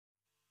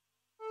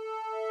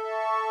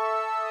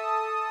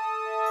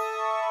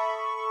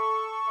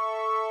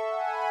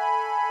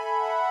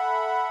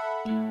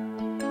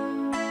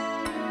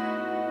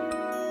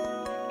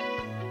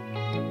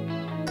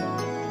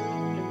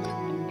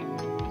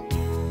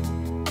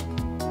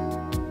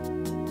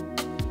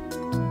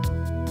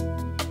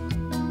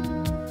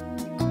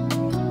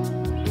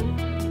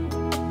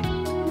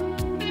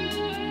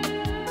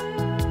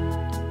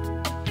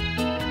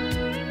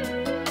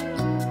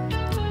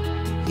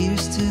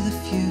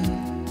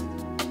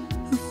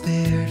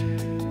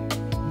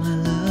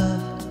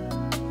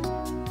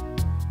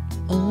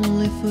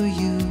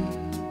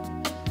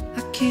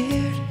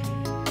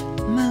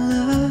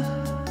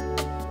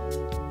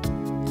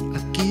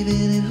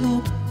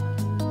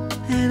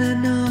And I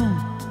know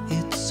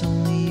it's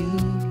only you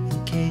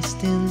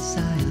encased in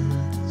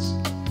silence.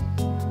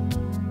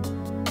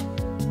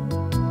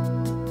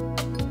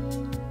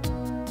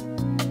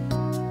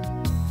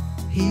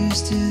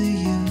 Here's to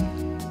you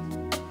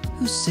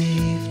who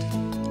saved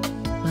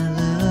my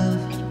love.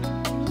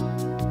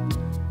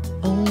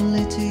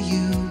 Only to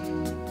you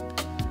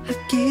I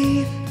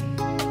gave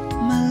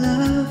my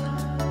love.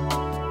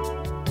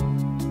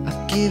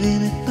 I've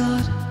given it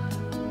thought,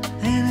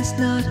 and it's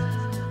not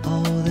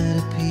all that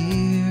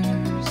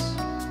appears.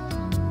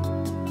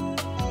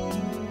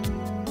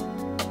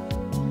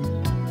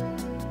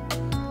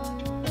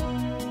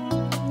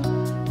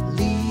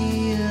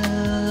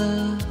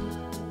 Leah,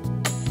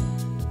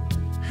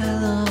 how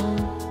long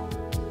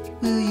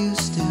will you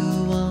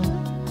still want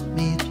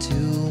me to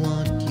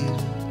want you,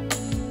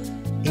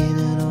 in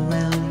and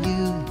around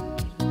you?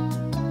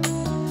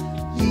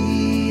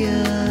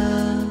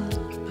 Leah,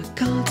 my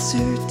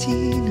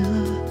concertina,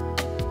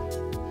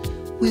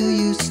 will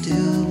you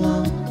still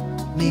want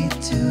me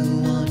to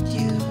want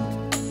you?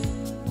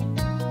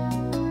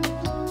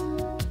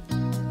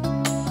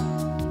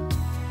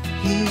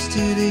 Here's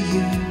to the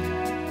you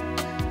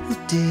who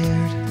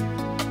dared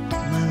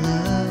my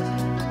love.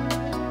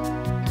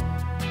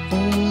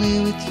 Only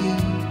with you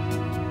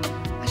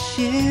I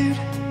shared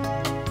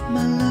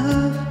my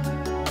love.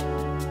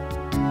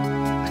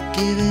 I've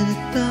given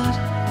it thought,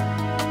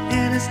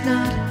 and it's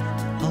not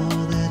all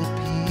that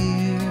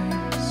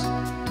appears.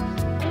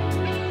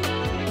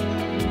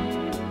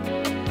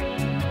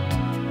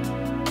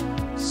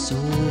 So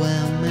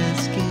I'm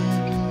asking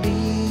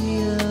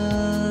Leah,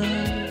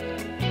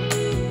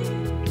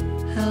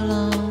 how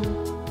long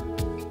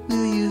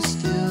will you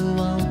still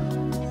want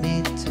me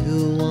to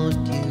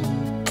want you,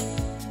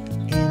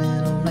 in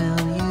and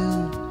around you,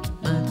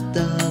 my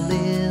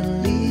darling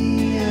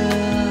Leah,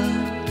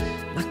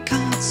 my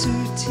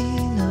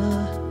concertina,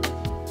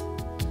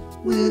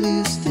 will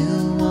you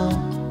still want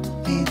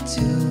me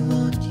to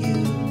want you?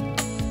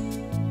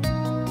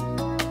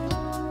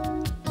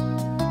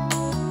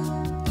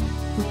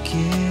 Who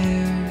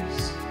cares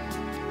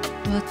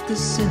what the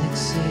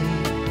cynics say?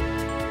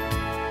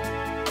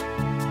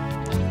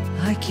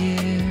 I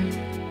care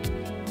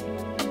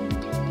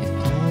if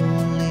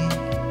only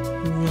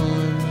you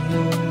run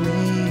your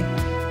way.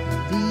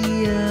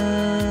 Leah,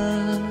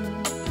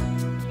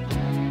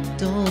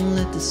 don't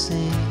let the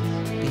same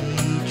be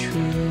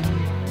true.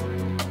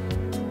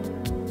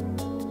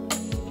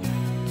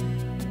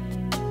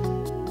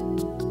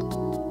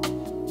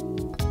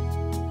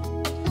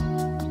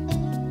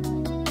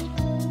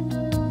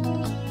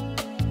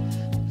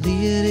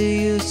 Leah,